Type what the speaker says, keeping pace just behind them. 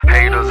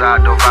Haters, I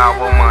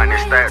devour money,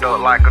 stacked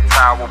up like a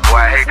tower,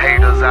 boy.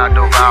 Haters, I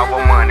devour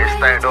money,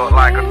 stacked up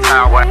like a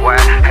tower, boy.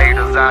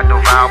 Haters, I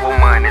devour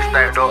money,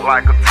 stacked up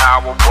like a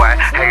tower, boy.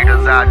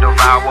 Haters, I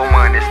devour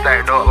money,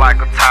 stacked up like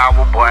a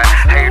tower, boy.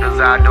 Haters,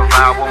 I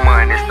devour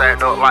money,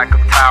 stacked up like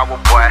a tower,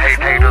 boy.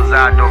 Haters,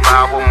 I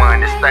devour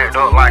money, stacked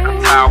up like a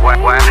tower,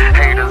 boy.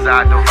 Haters,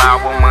 I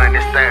devour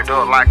money, stacked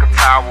up like a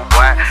tower,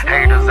 boy.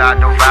 Haters, I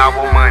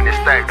devour money,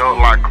 stacked up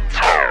like a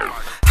tower.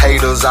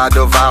 Haters, I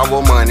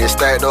devour money,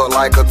 stacked up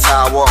like a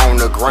tower. On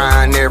the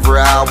grind every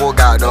hour,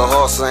 got the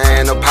hustle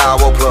and the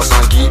power. Plus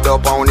I'm geeked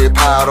up on it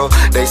powder.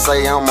 They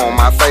say I'm on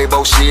my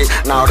Fabo shit.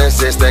 Now that's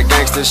just that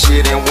gangster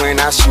shit. And when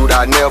I shoot,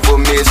 I never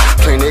miss.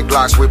 Plenty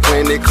Glocks with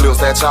plenty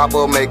clips. That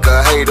chopper make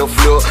a hater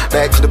flip.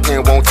 Back to the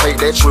pen, won't take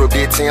that trip.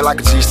 Get 10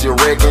 like a G, still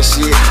wrecking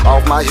shit.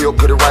 Off my hip,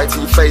 put it right to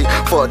your face.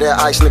 Fuck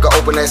that ice, nigga,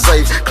 open that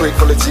safe. Click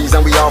full of G's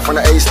and we off on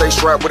the A. Stay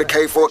strapped with a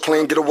K for a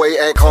clean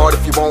getaway. Act hard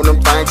if you want them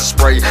things to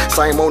spray.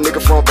 Same old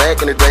nigga from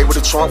back in the day with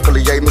a trunk full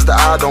of yay, Mr.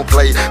 I don't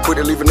play. Quit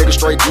to leave a nigga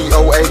straight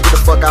DOA, get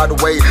the fuck out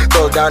the way.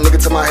 Thug out nigga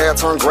till my hair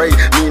turn gray.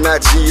 Me not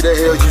G, the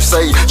hell you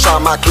say? Try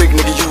my click,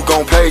 nigga, you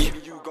gon' pay.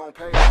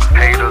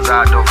 Haters,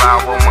 I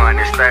devour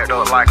money, stacked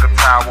up like a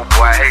tower,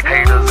 boy.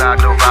 Haters, I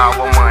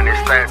devour money,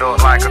 stacked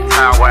up like a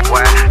tower,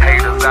 boy.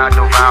 Haters, I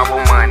devour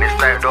money,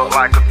 stacked up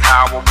like a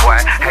tower, boy.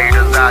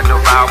 Haters, I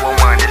devour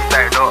money,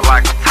 stacked up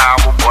like a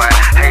tower, boy.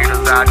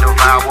 Haters, I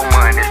devour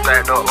money,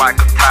 stacked up like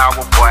a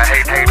tower, boy.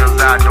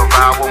 Haters, I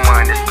devour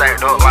money,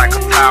 stacked up like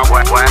a tower,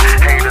 boy.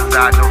 Haters,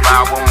 I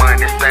devour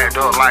money, stacked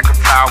up like a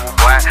tower,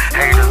 boy.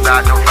 Haters,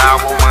 I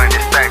devour money,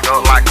 stacked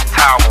up like a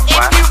tower,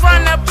 boy. If you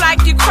run up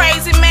like you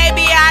crazy,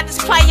 maybe I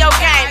just play your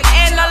game.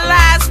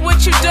 Analyze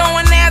what you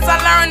doing as I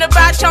learn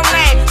about your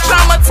name.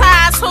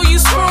 Traumatize who you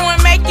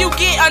screwing, make you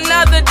get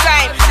another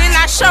dame. Then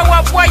I show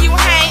up where you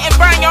hang and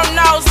burn your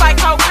nose like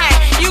cocaine.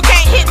 You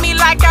can't hit me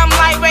like I'm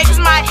lightweight, cause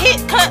my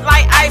hit cut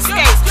like ice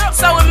skates.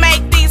 So it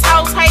make these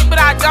hoes hate, but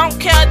I don't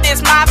care,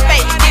 this my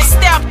fate. Get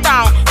stepped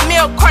on,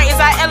 milk crates,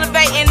 I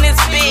elevate in this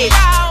bitch.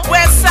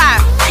 West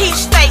side, Peach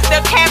State,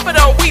 the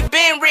capital, we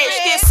been rich.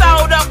 Get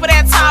sold up for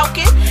that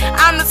talking,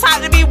 I'm the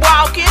type to be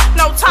walking.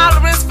 No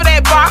tolerance for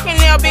that barking,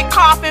 they'll be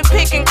coughing,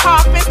 picking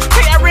coffins.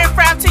 Take that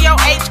riffraff to your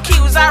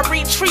HQs, I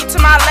retreat to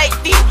my lake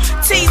view.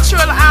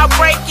 T-Trilla, I'll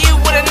break you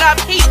with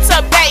enough heat to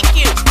bake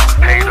you.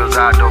 Haters,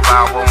 I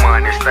devour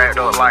money, stacked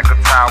up like a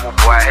tower,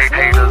 boy.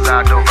 Haters,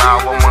 I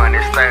devour money,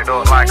 stacked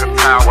up like a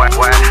tower,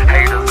 boy.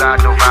 Haters, I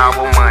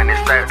devour money,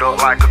 stacked up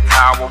like a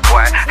tower,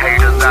 boy.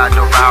 Haters, I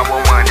devour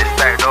money,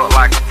 stacked up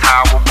like a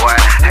tower, boy.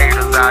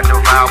 Haters, I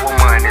devour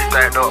money,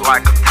 stacked up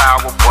like a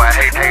tower, boy.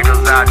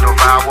 Haters, I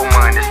devour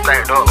money,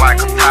 stacked up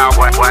like a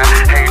tower, boy.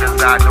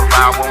 Haters, I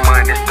devour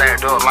money,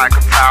 stacked up like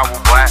a tower,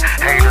 boy.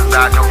 Haters,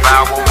 I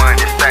devour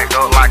money, stacked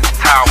up like a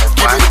tower,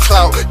 boy. Give me the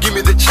clout, give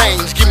me the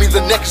change, give me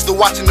the necklace to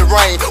watching the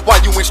rain.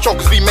 While you in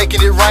strokers be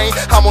making it rain,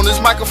 I'm on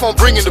this microphone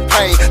bringing the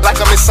pain, like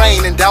I'm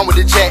insane and down with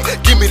the jack.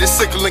 Give me the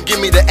sickle and give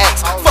me the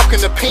axe.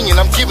 Fucking opinion,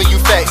 I'm giving you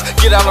facts.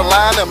 Get out of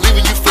line, I'm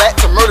leaving you flat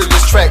to murder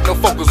this track. No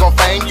focus on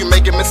fame, you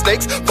making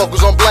mistakes,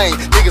 focus on blame.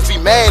 Niggas be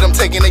mad, I'm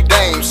taking they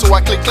dame, so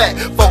I click clack,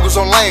 focus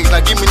on lanes. Now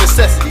give me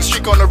necessity,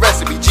 streak on the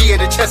recipe, G at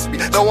the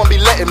Chesapeake. No one be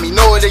letting me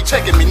know it, they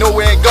checking me,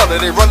 nowhere in gutter.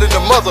 They running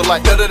the mother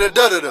like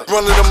da-da-da-da-da-da.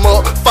 Running them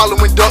up,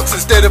 following ducks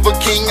instead of a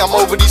king. I'm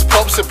over these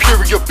pups,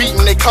 superior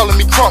beating, they calling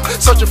me crump.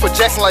 Searching for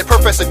Jackson like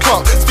Professor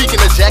Clump. Speaking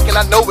of Jack and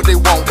I know what they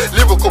want.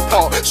 Lyrical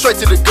pump, straight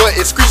to the gut,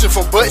 excretion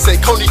from butt. Say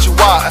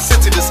konnichiwa, I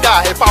sit to the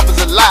sky. Hip hop is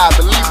alive,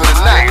 believe it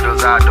or not.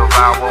 Haters, I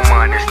devour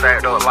money,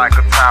 stacked up like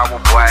a tower,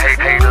 boy.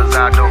 Haters,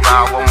 I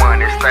devour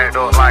money, stacked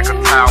up like a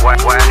tower,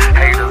 boy.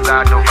 Haters,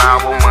 I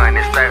devour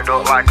money, stacked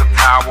up like a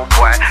tower,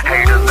 boy.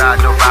 Haters, I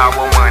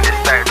devour money,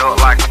 stacked up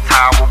like a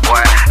tower,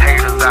 boy.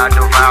 Haters, I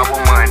devour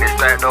money,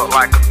 stacked up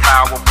like a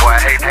tower, boy.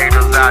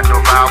 Haters, I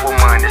devour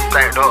money,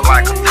 stacked up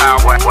like a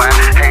tower, boy.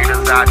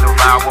 Haters, I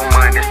devour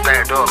money,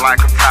 stacked up like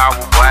a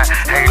tower, boy.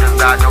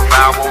 Haters, I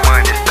devour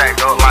money,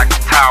 stacked up like a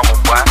tower.